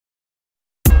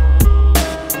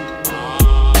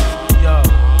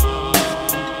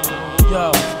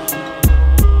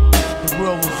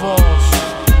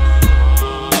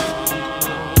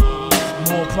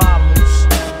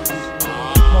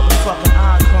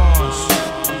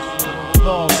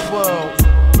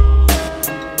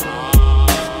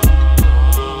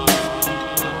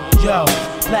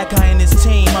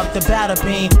like the batter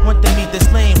beam. Went to meet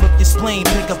this lane with this spleen.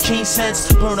 Pick up keen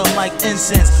sense, burn up like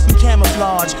incense. We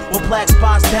camouflage with black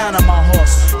spots down on my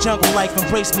horse. Jungle life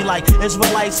embraced me like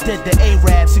Israelites did the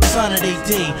Arab. 600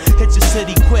 AD, hit your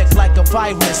city quick like a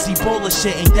virus. Ebola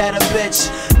shit, ain't that a bitch?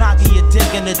 Knocking your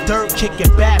dick in the dirt, kick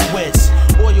it backwards.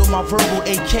 Oil my verbal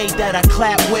AK that I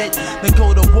clap with. Then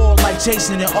go to war like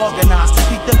Jason and organize.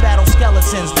 Beat the battle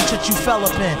skeletons, shit you fell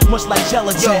up in, much like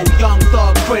gelatin. Yo, young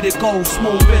thug, critical,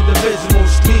 smooth individual,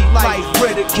 street life,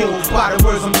 ridiculed by the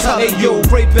words I'm telling you. Yo,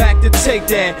 right back to take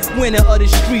that, winner of the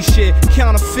street shit.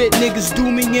 Counterfeit niggas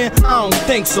do me in? I don't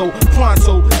think so.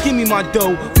 Pronto, give me my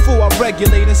dough before I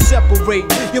regulate and separate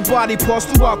your body parts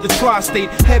throughout the tri-state.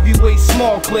 Heavyweight,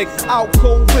 small click, out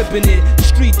cold ripping it.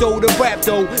 Street though, the rap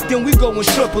though, then we go and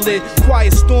triple it.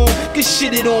 Quiet storm, get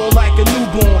shitted on like a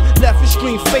newborn. Left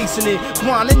extreme facing it,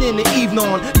 grinding in the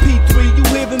evening. P3, you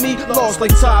hearing me? Lost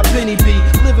like Ty Benny B.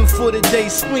 Living for the day,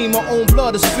 scream my own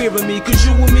blood is fearing me. Cause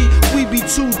you and me, we be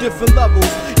two different levels.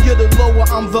 You're the lower,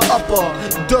 I'm the upper.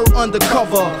 Dirt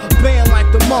undercover, band like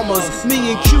the mamas.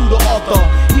 Me and Q the author.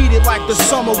 Heated like the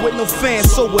summer with no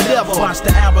fans, so whatever. Watch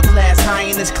the hourglass, high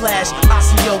in this clash.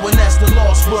 ICO and that's the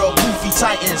lost world, goofy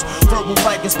titans. Verbal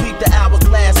Vikings peep the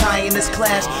hourglass, high in this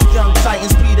clash. Young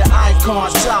titans be the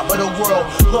icons, top of the world.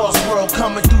 Lost world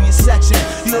coming through your section.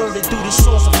 You heard it through the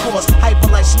source, of course. Hyper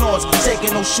like snorts,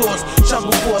 taking no shorts.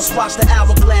 Jungle force, watch the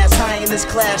hourglass, high in this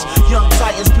clash. Young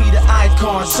titans be the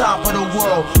icons, top of the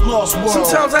world. Lost world.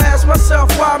 Sometimes I ask myself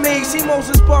why me. See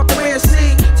Moses bought the man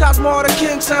C. Taj Mahal the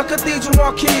king, son, cathedral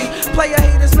marquee. Player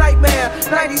haters nightmare.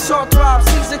 90s heart throb,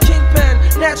 sees a kingpin.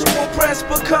 Natural prince,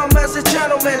 become as a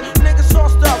gentleman. Niggas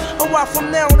sauced up, a while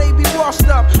from now they be washed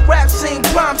up. Rap scene,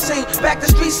 crime scene, back to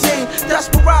street scene.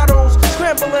 Desperados,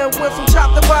 scrambling, went from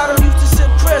top to bottom. Used to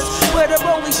sip crisp, where the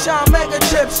rolling shine mega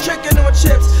chips. Tricking on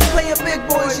chips, playing big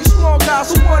boys, you small guys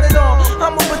who want it all.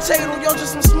 I'm a potato, yo,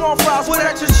 just some small fries with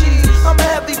extra cheese. I'm a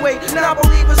heavyweight, now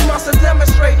believers must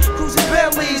demonstrate. Cruising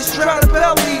Bentleys, drowning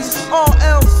bellies. All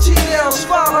L's, TL's,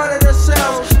 500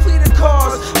 cells. Fleet of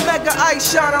cars, mega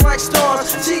ice shining like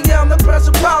stars. TM, the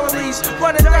principalities,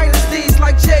 running dynasties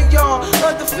like JR.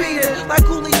 Undefeated, like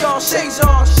Julio,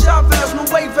 Cesar, Chavez,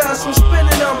 Nuevas, I'm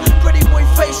spinning them. Pretty boy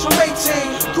face from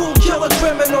 18, cool killer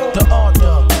criminal. The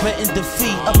author, written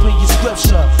defeat up in your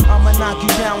scripture. I'ma knock you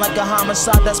down like a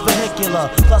homicide that's vehicular.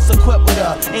 Plus equipped with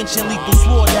a ancient lethal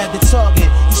sword at the target.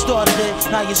 You started it,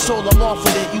 now your soul I'm off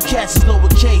with it. You cats is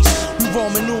lowercase, we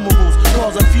Roman numerals,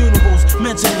 cause of funerals.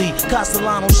 Mentally,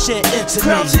 Castellano shit into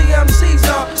Crown me. GM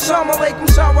Caesar, Salam alaikum,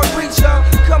 sorry greet ya.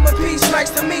 Come in peace, nice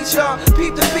to meet ya.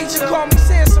 Peep the feature, call me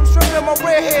Sansom, stripping my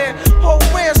red hair. Hold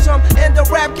ransom, in the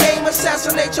rap game,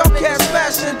 assassinate your cast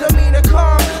fashion. Demeanor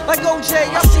calm, like OJ,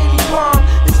 I see me palm.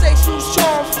 It say shoes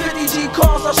charm, 50G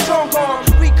cars, I strong arm.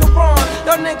 We can run,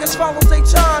 y'all niggas follow they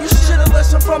time. You should've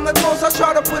listened from the doors, I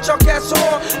try to put y'all cats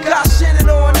on. Got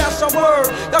shitted on, that's a word.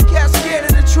 Y'all cats scared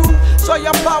of the truth, so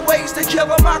y'all plot ways to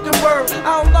kill a mockingbird.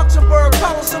 Out in Luxembourg,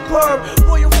 Palace superb,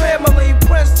 royal family,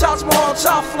 Prince Taj Mahal,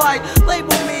 top flight.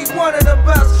 Label me one of the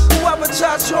best. Whoever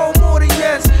touch home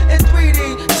audience in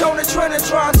 3D, Tony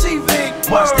Trinitron TV.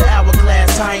 Watch the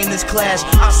hourglass, high in this clash.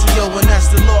 ICO and that's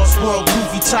the lost world,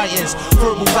 goofy titans.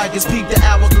 Verbal Vikings peep the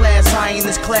hourglass, high in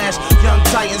this clash. Young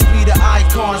titans be the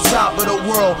icons, top of the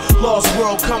world. Lost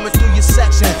world coming through your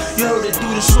section. You heard it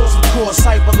through the source, of course.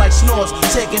 Hyper like snorts,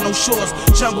 taking no shorts.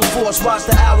 Jungle force, watch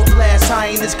the hourglass, high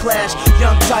in this clash.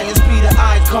 Young titans be the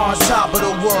icons, top of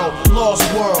the world. Lost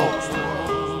world.